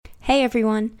Hey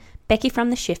everyone, Becky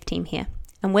from the Shift team here,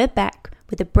 and we're back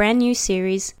with a brand new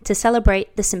series to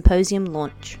celebrate the Symposium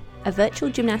launch, a virtual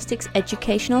gymnastics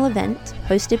educational event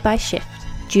hosted by Shift,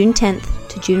 June 10th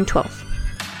to June 12th.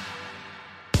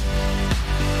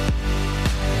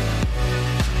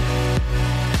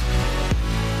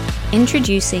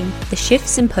 Introducing the Shift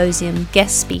Symposium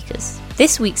guest speakers.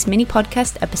 This week's mini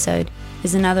podcast episode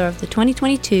is another of the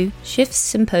 2022 Shift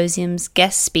Symposium's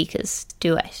guest speakers,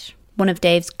 Diwesh, one of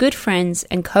Dave's good friends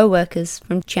and co-workers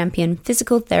from Champion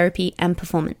Physical Therapy and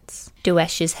Performance.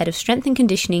 Diwesh is Head of Strength and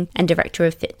Conditioning and Director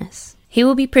of Fitness. He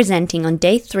will be presenting on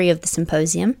day 3 of the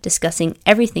symposium, discussing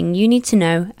everything you need to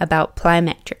know about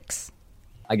plyometrics.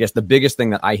 I guess the biggest thing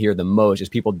that I hear the most is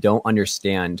people don't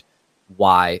understand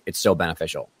why it's so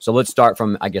beneficial. So let's start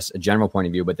from, I guess, a general point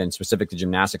of view, but then specific to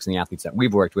gymnastics and the athletes that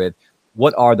we've worked with.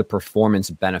 What are the performance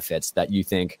benefits that you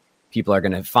think people are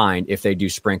going to find if they do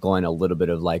sprinkle in a little bit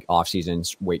of like off-season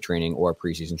weight training or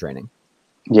preseason training?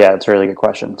 Yeah, it's a really good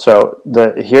question. So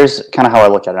here's kind of how I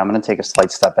look at it. I'm going to take a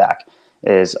slight step back.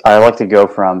 I like to go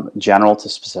from general to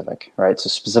specific, right? So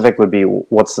specific would be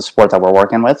what's the sport that we're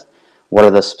working with? What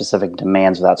are the specific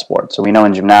demands of that sport? So we know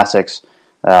in gymnastics,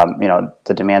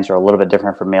 the demands are a little bit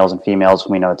different for males and females.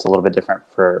 We know it's a little bit different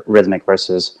for rhythmic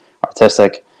versus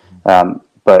artistic.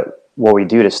 But what we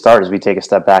do to start is we take a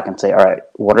step back and say, all right,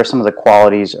 what are some of the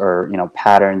qualities or,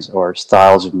 patterns or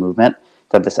styles of movement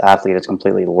that this athlete is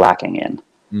completely lacking in?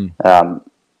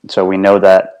 So we know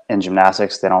that in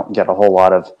gymnastics, they don't get a whole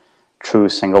lot of true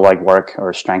single leg work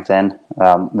or strength in.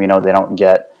 We know they don't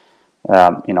get,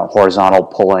 horizontal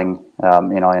pulling,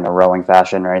 in a rowing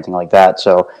fashion or anything like that.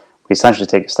 So we essentially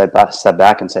take a step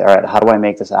back and say, all right, how do I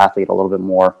make this athlete a little bit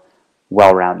more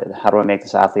well-rounded? How do I make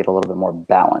this athlete a little bit more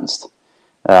balanced?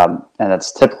 And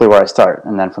that's typically where I start.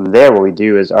 And then from there, what we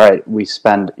do is, all right, we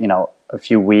spend, a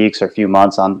few weeks or a few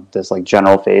months on this like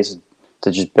general phase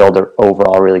to just build an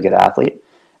overall really good athlete.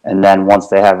 And then once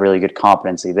they have really good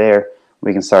competency there,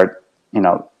 we can start,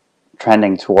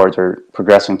 trending towards or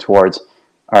progressing towards,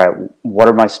 all right, what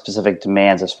are my specific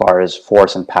demands as far as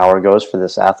force and power goes for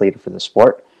this athlete or for the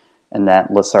sport? And then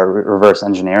let's start reverse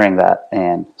engineering that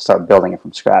and start building it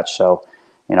from scratch. So,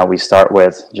 we start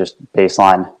with just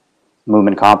baseline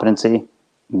movement competency.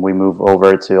 We move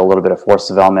over to a little bit of force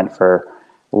development for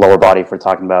lower body if we're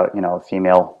talking about,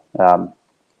 female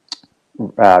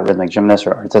rhythmic gymnast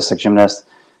or artistic gymnast.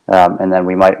 And then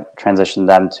we might transition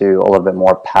them to a little bit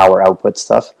more power output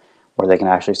stuff where they can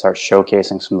actually start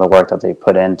showcasing some of the work that they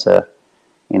put in to,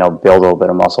 build a little bit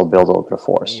of muscle, build a little bit of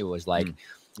force. It was like,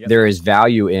 there is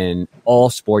value in all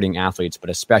sporting athletes, but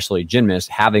especially gymnasts,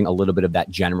 having a little bit of that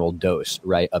general dose,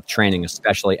 right, of training,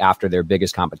 especially after their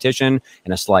biggest competition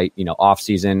and a slight, off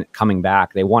season coming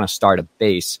back. They want to start a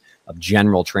base of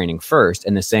general training first,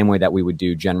 in the same way that we would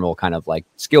do general kind of like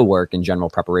skill work and general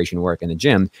preparation work in the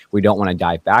gym. We don't want to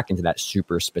dive back into that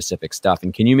super specific stuff.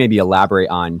 And can you maybe elaborate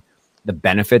on the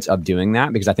benefits of doing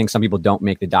that? Because I think some people don't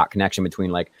make the dot connection between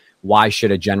like, why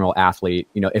should a general athlete,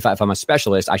 if I'm a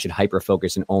specialist, I should hyper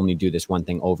focus and only do this one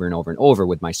thing over and over and over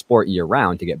with my sport year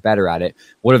round to get better at it.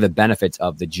 What are the benefits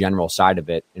of the general side of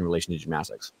it in relation to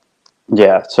gymnastics?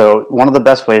 Yeah. So one of the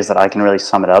best ways that I can really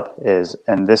sum it up is,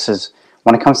 and this is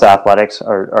when it comes to athletics,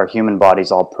 our human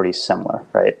body's all pretty similar,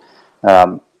 right?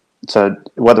 So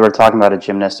whether we're talking about a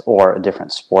gymnast or a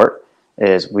different sport,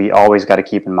 is we always got to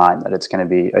keep in mind that it's going to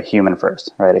be a human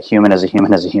first, right? A human is a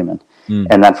human is a human.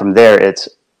 And then from there, it's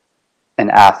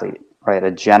an athlete, right? A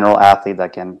general athlete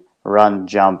that can run,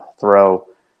 jump, throw,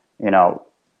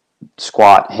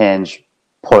 squat, hinge,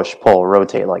 push, pull,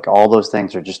 rotate. Like all those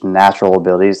things are just natural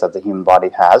abilities that the human body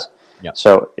has. Yep.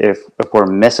 So if we're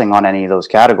missing on any of those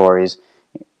categories,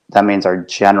 that means our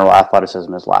general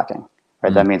athleticism is lacking,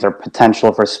 right? That means our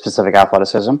potential for specific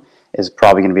athleticism is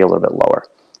probably going to be a little bit lower.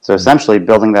 So essentially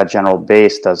building that general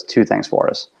base does 2 things for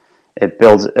us.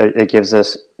 It gives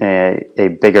us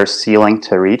a bigger ceiling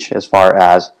to reach as far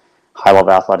as high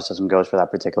level athleticism goes for that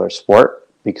particular sport,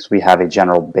 because we have a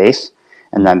general base.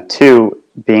 And then 2,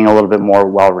 being a little bit more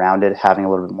well-rounded, having a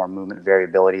little bit more movement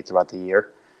variability throughout the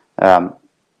year,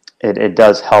 it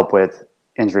does help with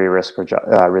injury risk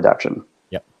reduction.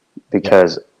 Yep.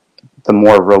 Because the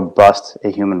more robust a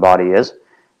human body is,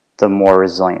 the more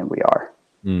resilient we are.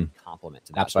 Compliment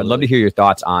to that. So I'd love to hear your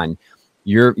thoughts on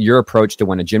your approach to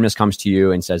when a gymnast comes to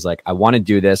you and says like, I want to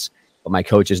do this, but my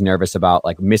coach is nervous about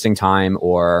like missing time,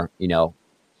 or,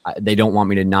 they don't want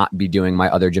me to not be doing my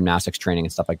other gymnastics training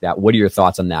and stuff like that. What are your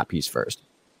thoughts on that piece first?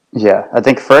 Yeah, I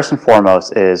think first and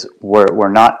foremost is we're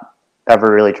not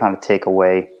ever really trying to take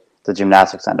away the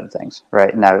gymnastics end of things,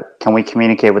 right? Now, can we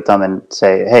communicate with them and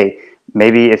say, hey,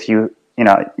 maybe if you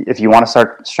want to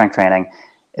start strength training,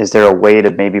 is there a way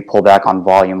to maybe pull back on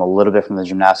volume a little bit from the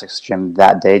gymnastics gym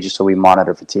that day, just so we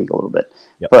monitor fatigue a little bit?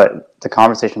 Yep. But the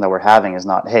conversation that we're having is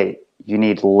not, hey, you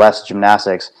need less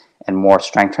gymnastics and more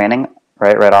strength training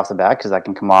right off the bat, because that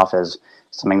can come off as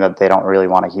something that they don't really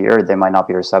want to hear. They might not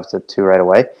be receptive to right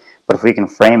away. But if we can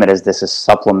frame it as this is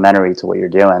supplementary to what you're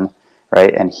doing,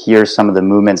 right? And here's some of the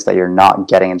movements that you're not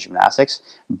getting in gymnastics,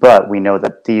 but we know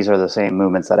that these are the same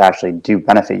movements that actually do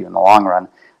benefit you in the long run.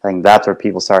 I think that's where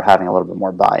people start having a little bit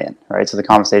more buy-in, right? So the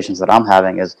conversations that I'm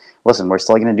having is, listen, we're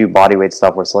still going to do body weight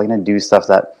stuff. We're still going to do stuff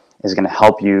that is going to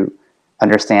help you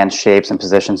understand shapes and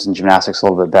positions in gymnastics a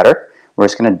little bit better. We're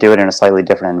just going to do it in a slightly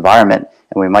different environment,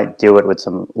 and we might do it with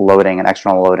some loading and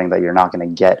external loading that you're not going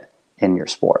to get in your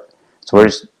sport. So we're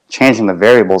just changing the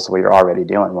variables to what you're already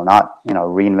doing. We're not,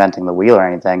 reinventing the wheel or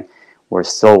anything. We're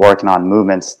still working on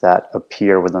movements that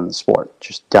appear within the sport,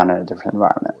 just done in a different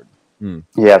environment.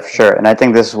 Yeah, for sure. And I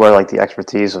think this is where like the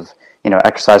expertise of,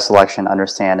 exercise selection,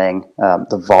 understanding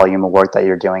the volume of work that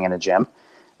you're doing in a gym,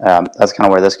 that's kind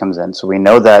of where this comes in. So we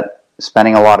know that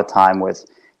spending a lot of time with,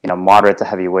 moderate to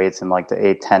heavy weights in like the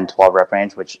 8, 10, 12 rep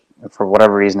range, which for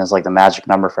whatever reason is like the magic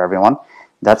number for everyone,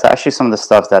 that's actually some of the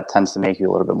stuff that tends to make you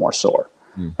a little bit more sore,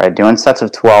 right? Doing sets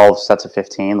of 12, sets of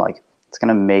 15, like it's going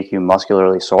to make you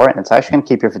muscularly sore, and it's actually going to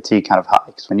keep your fatigue kind of high.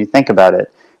 Because when you think about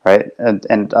it, right,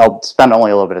 and I'll spend only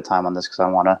a little bit of time on this because I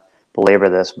want to belabor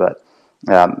this, but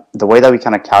the way that we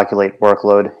kind of calculate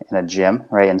workload in a gym,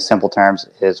 right, in simple terms,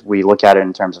 is we look at it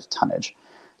in terms of tonnage.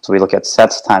 So we look at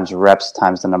sets times reps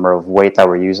times the number of weight that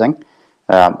we're using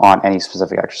on any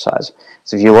specific exercise.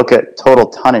 So if you look at total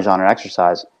tonnage on an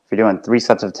exercise, if you're doing 3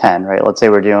 sets of 10, right, let's say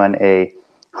we're doing a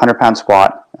 100-pound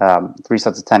squat, 3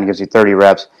 sets of 10 gives you 30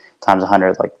 reps times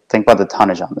 100. Like, think about the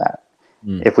tonnage on that.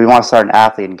 If we want to start an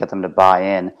athlete and get them to buy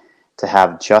in to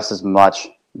have just as much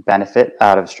benefit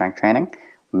out of strength training,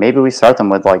 maybe we start them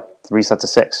with like 3 sets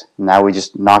of 6. Now we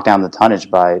just knock down the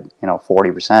tonnage by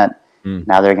 40%.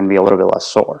 Now they're going to be a little bit less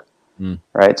sore,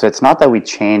 right? So it's not that we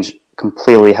change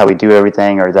completely how we do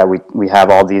everything, or that we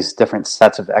have all these different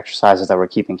sets of exercises that we're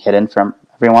keeping hidden from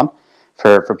everyone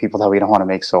for people that we don't want to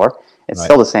make sore. It's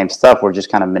still the same stuff. We're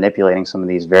just kind of manipulating some of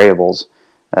these variables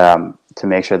to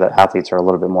make sure that athletes are a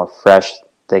little bit more fresh,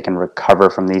 they can recover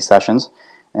from these sessions,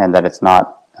 and that it's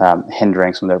not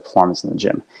hindering some of their performance in the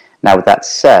gym. Now, with that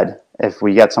said, if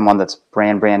we get someone that's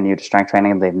brand new to strength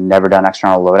training and they've never done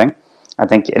external loading, I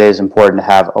think it is important to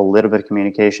have a little bit of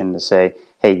communication to say,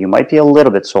 hey, you might be a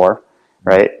little bit sore,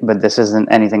 right? But this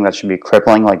isn't anything that should be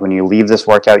crippling. Like when you leave this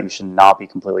workout, you should not be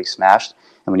completely smashed.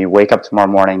 And when you wake up tomorrow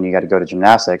morning and you got to go to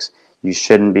gymnastics, you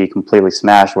shouldn't be completely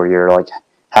smashed where you're like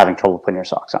having trouble putting your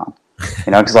socks on.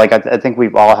 Because like I think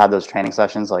we've all had those training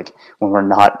sessions like when we're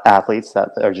not athletes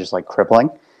that are just like crippling.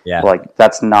 Yeah. Like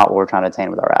that's not what we're trying to attain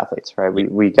with our athletes, right?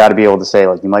 We got to be able to say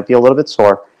like you might be a little bit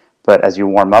sore, but as you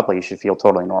warm up, like you should feel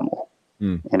totally normal.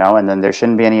 And then there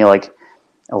shouldn't be any like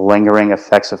lingering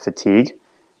effects of fatigue.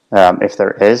 If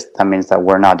there is, that means that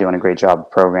we're not doing a great job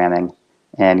of programming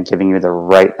and giving you the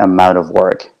right amount of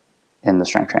work in the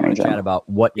strength training gym. Chat about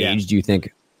what age do you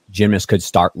think gymnasts could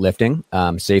start lifting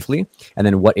safely, and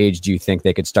then what age do you think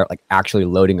they could start like actually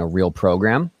loading a real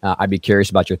program? I'd be curious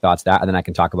about your thoughts that, and then I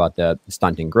can talk about the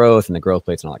stunting growth and the growth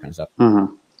plates and all that kind of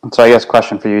stuff. So I guess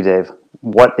question for you, Dave: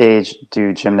 what age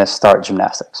do gymnasts start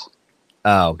gymnastics?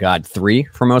 Oh God, 3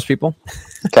 for most people.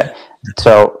 Okay,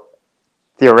 so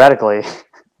theoretically,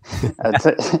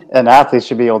 an athlete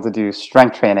should be able to do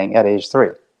strength training at age 3,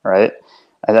 right?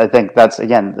 I think that's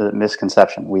again the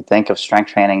misconception. We think of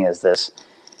strength training as this,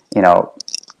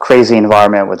 crazy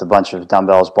environment with a bunch of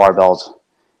dumbbells, barbells,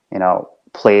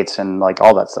 plates, and like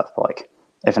all that stuff. But like,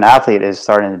 if an athlete is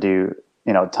starting to do,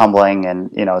 tumbling and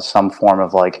some form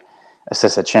of like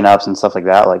assisted chin ups and stuff like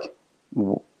that, like.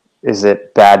 Is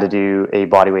it bad to do a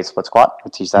bodyweight split squat or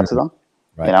teach that to them?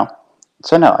 Right.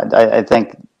 So no, I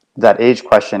think that age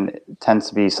question tends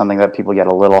to be something that people get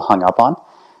a little hung up on.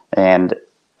 And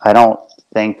I don't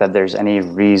think that there's any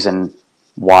reason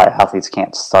why athletes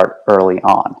can't start early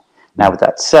on. Now, with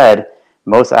that said,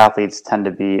 most athletes tend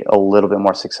to be a little bit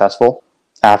more successful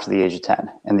after the age of 10.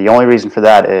 And the only reason for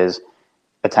that is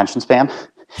attention span,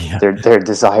 their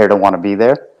desire to want to be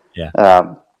there,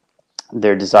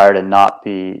 their desire to not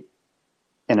be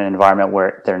in an environment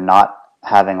where they're not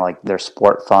having like their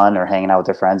sport fun or hanging out with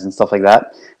their friends and stuff like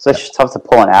that. So it's just tough to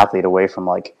pull an athlete away from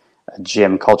like a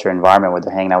gym culture environment where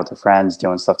they're hanging out with their friends,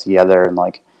 doing stuff together and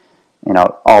like,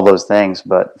 all those things.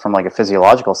 But from like a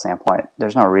physiological standpoint,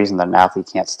 there's no reason that an athlete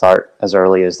can't start as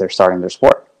early as they're starting their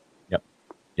sport.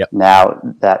 Yep. Now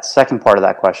that second part of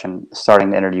that question,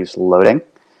 starting to introduce loading.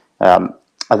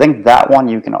 I think that one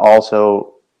you can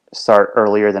also start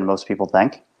earlier than most people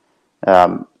think.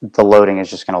 the loading is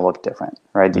just going to look different,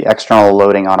 right? The external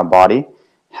loading on a body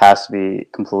has to be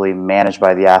completely managed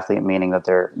by the athlete, meaning that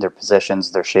their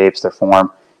positions, their shapes, their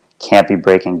form can't be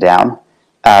breaking down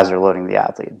as they're loading the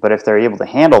athlete. But if they're able to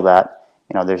handle that,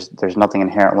 there's nothing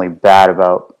inherently bad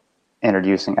about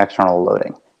introducing external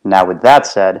loading. Now, with that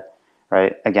said,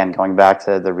 right, again, going back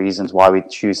to the reasons why we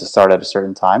choose to start at a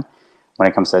certain time, when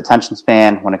it comes to attention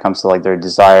span, when it comes to like their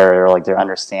desire or like their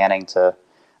understanding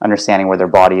where their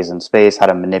body is in space, how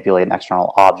to manipulate an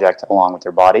external object along with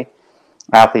their body,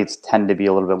 athletes tend to be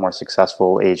a little bit more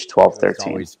successful age 12,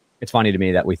 13. It's funny to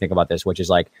me that we think about this, which is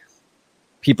like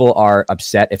people are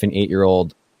upset if an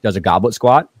 8-year-old does a goblet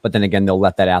squat, but then again, they'll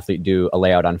let that athlete do a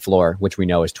layout on floor, which we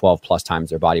know is 12 plus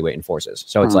times their body weight and forces.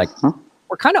 So it's like,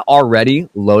 we're kind of already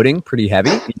loading pretty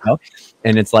heavy,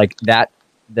 and it's like that,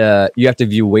 you have to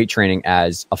view weight training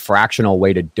as a fractional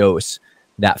way to dose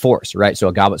that force, right? So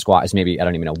a goblet squat is maybe,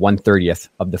 1/30th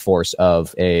of the force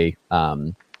of a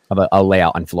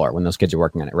layout on floor when those kids are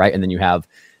working on it, right? And then you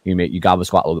goblet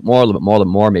squat a little bit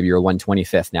more, maybe you're a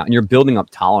 1/25th now, and you're building up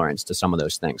tolerance to some of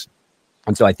those things.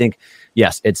 And so I think,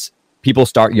 yes, people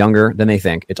start younger than they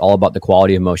think. It's all about the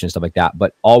quality of motion and stuff like that.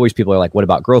 But always people are like, what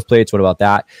about growth plates? What about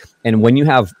that? And when you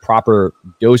have proper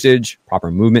dosage, proper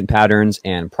movement patterns,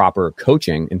 and proper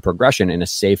coaching and progression in a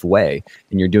safe way,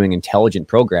 and you're doing intelligent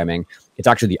programming, it's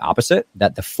actually the opposite,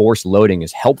 that the force loading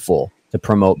is helpful to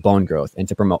promote bone growth and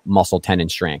to promote muscle tendon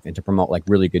strength and to promote like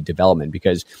really good development,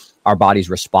 because our bodies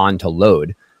respond to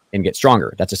load and get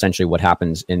stronger. That's essentially what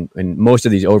happens in most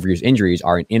of these overuse injuries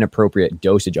are an inappropriate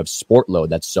dosage of sport load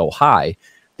that's so high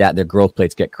that their growth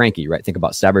plates get cranky, right? Think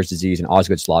about Sever's disease and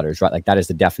Osgood-Schlatters, right? Like that is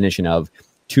the definition of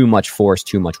too much force,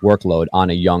 too much workload on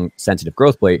a young sensitive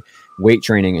growth plate. Weight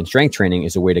training and strength training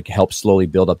is a way to help slowly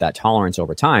build up that tolerance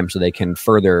over time so they can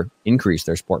further increase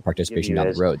their sport participation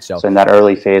down the road. So in that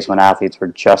early phase when athletes were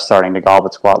just starting to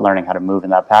goblet squat, learning how to move in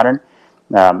that pattern,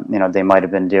 they might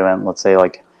have been doing, let's say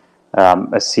like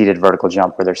a seated vertical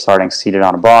jump where they're starting seated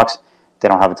on a box. They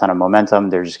don't have a ton of momentum.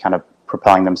 They're just kind of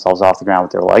propelling themselves off the ground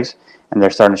with their legs. And they're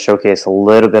starting to showcase a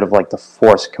little bit of like the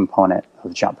force component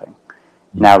of jumping.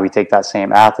 Now we take that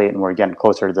same athlete and we're getting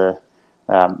closer to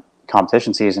the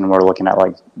competition season. We're looking at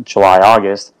like July,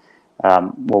 August.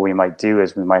 What we might do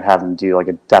is we might have them do like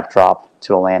a depth drop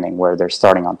to a landing where they're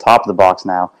starting on top of the box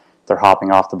now. They're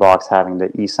hopping off the box, having to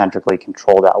eccentrically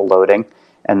control that loading,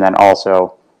 and then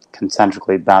also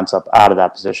concentrically bounce up out of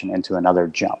that position into another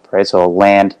jump, right? So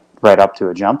land right up to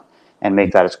a jump and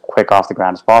make that as quick off the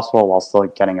ground as possible while still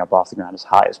getting up off the ground as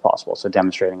high as possible. So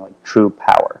demonstrating like true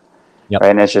power. Right?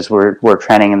 And it's just we're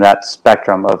training in that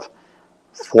spectrum of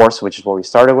force, which is what we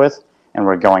started with, and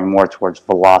we're going more towards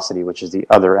velocity, which is the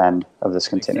other end of this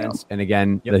continuum. And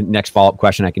again, the next follow-up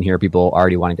question I can hear people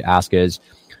already wanting to ask is,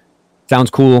 sounds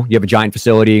cool. You have a giant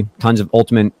facility, tons of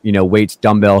ultimate, weights,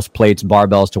 dumbbells, plates,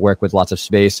 barbells to work with, lots of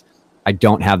space. I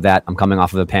don't have that. I'm coming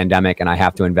off of a pandemic and I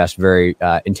have to invest very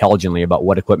intelligently about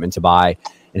what equipment to buy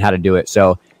and how to do it.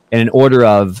 So in an order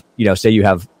of, say you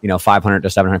have, $500 to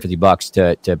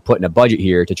 $750 to put in a budget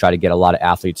here to try to get a lot of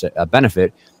athletes a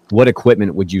benefit, what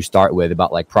equipment would you start with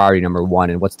about like priority number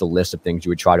one? And what's the list of things you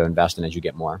would try to invest in as you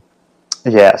get more?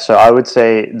 Yeah. So I would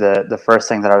say the first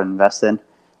thing that I would invest in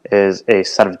is a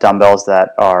set of dumbbells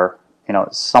that are,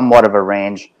 somewhat of a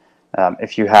range.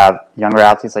 If you have younger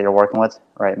athletes that you're working with,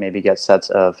 right, maybe get sets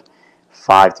of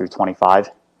 5 through 25.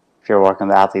 If you're working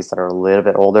with athletes that are a little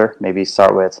bit older, maybe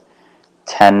start with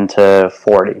 10 to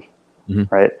 40,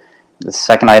 right? The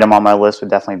second item on my list would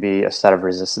definitely be a set of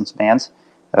resistance bands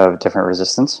of different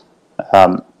resistance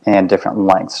and different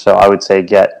lengths. So I would say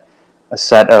get a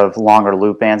set of longer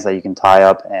loop bands that you can tie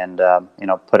up and,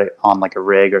 put it on like a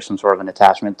rig or some sort of an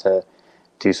attachment to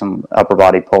do some upper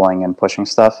body pulling and pushing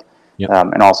stuff.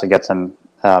 And also get some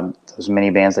those mini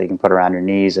bands that you can put around your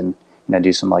knees and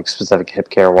do some like specific hip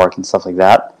care work and stuff like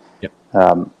that.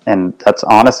 And that's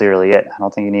honestly really it. I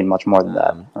don't think you need much more than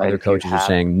that. Right? Other coaches are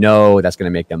saying no, that's going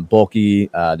to make them bulky.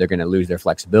 They're going to lose their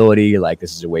flexibility. Like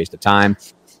this is a waste of time.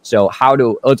 So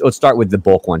let's start with the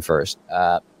bulk one first.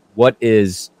 What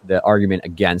is the argument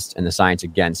against and the science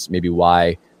against maybe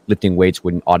why lifting weights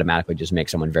wouldn't automatically just make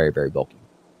someone very, very bulky?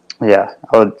 Yeah,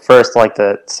 I would first like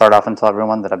to start off and tell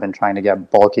everyone that I've been trying to get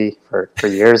bulky for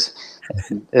years.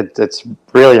 It's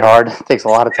really hard. It takes a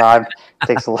lot of time. It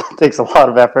takes a lot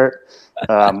of effort.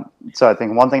 So I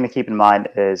think one thing to keep in mind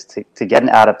is to get an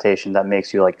adaptation that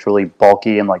makes you like truly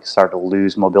bulky and like start to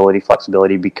lose mobility,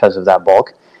 flexibility because of that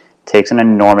bulk takes an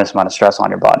enormous amount of stress on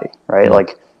your body, right?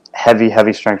 Like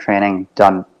heavy strength training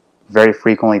done very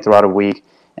frequently throughout a week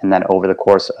and then over the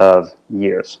course of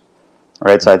years.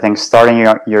 Right, so I think starting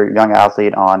your young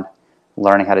athlete on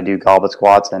learning how to do goblet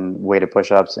squats and weighted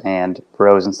push-ups and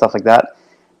rows and stuff like that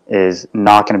is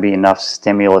not going to be enough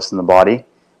stimulus in the body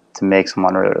to make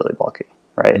someone really, really bulky,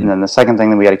 right? And then the second thing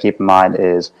that we got to keep in mind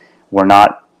is we're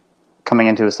not coming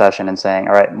into a session and saying,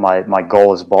 all right, my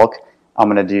goal is bulk. I'm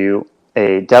going to do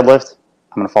a deadlift.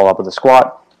 I'm going to follow up with a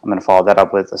squat. I'm going to follow that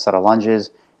up with a set of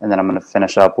lunges. And then I'm going to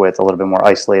finish up with a little bit more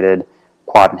isolated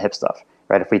quad and hip stuff,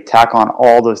 right? If we tack on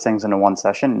all those things into one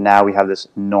session, now we have this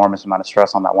enormous amount of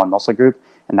stress on that one muscle group.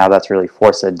 And now that's really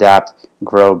forced to adapt,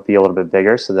 grow, be a little bit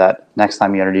bigger so that next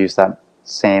time you introduce that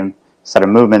same set of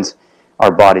movements,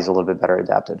 our body's a little bit better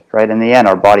adapted, right? In the end,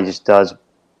 our body just does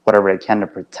whatever it can to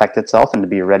protect itself and to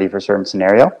be ready for a certain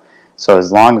scenario. So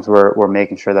as long as we're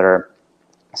making sure that our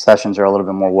sessions are a little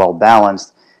bit more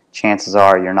well-balanced, chances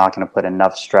are you're not going to put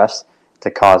enough stress to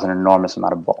cause an enormous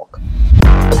amount of bulk.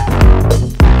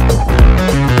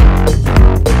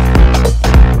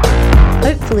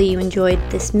 Hopefully you enjoyed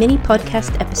this mini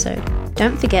podcast episode.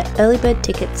 Don't forget, early bird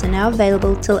tickets are now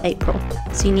available till April,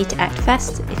 so you need to act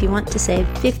fast if you want to save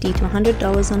 $50 to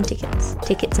 $100 on tickets.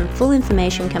 Tickets and full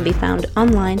information can be found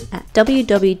online at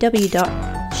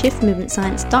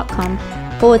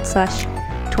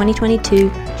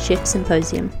www.shiftmovementscience.com/2022 Shift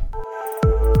Symposium.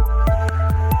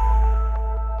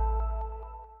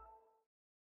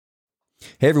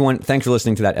 Hey everyone, thanks for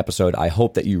listening to that episode. I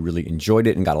hope that you really enjoyed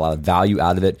it and got a lot of value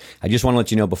out of it. I just want to let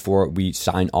you know before we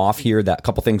sign off here that a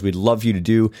couple things we'd love for you to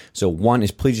do. So one is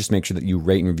please just make sure that you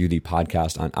rate and review the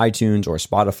podcast on iTunes or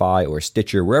Spotify or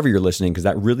Stitcher, wherever you're listening, because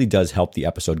that really does help the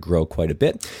episode grow quite a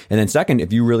bit. And then second,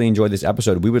 if you really enjoyed this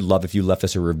episode, we would love if you left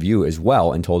us a review as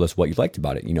well and told us what you liked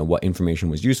about it. You know, what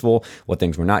information was useful, what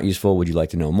things were not useful, would you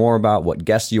like to know more about, what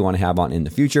guests you want to have on in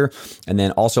the future. And then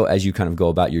also as you kind of go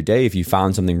about your day, if you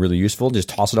found something really useful,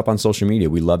 just toss it up on social media.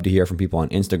 We love to hear from people on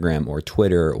Instagram or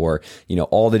Twitter or, you know,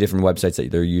 all the different websites that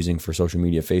they're using for social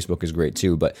media. Facebook is great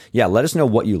too. But yeah, let us know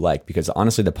what you like, because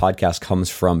honestly, the podcast comes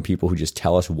from people who just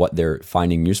tell us what they're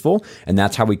finding useful. And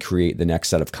that's how we create the next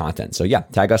set of content. So yeah,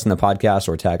 tag us in the podcast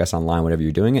or tag us online, whatever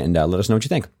you're doing it, and let us know what you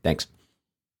think. Thanks.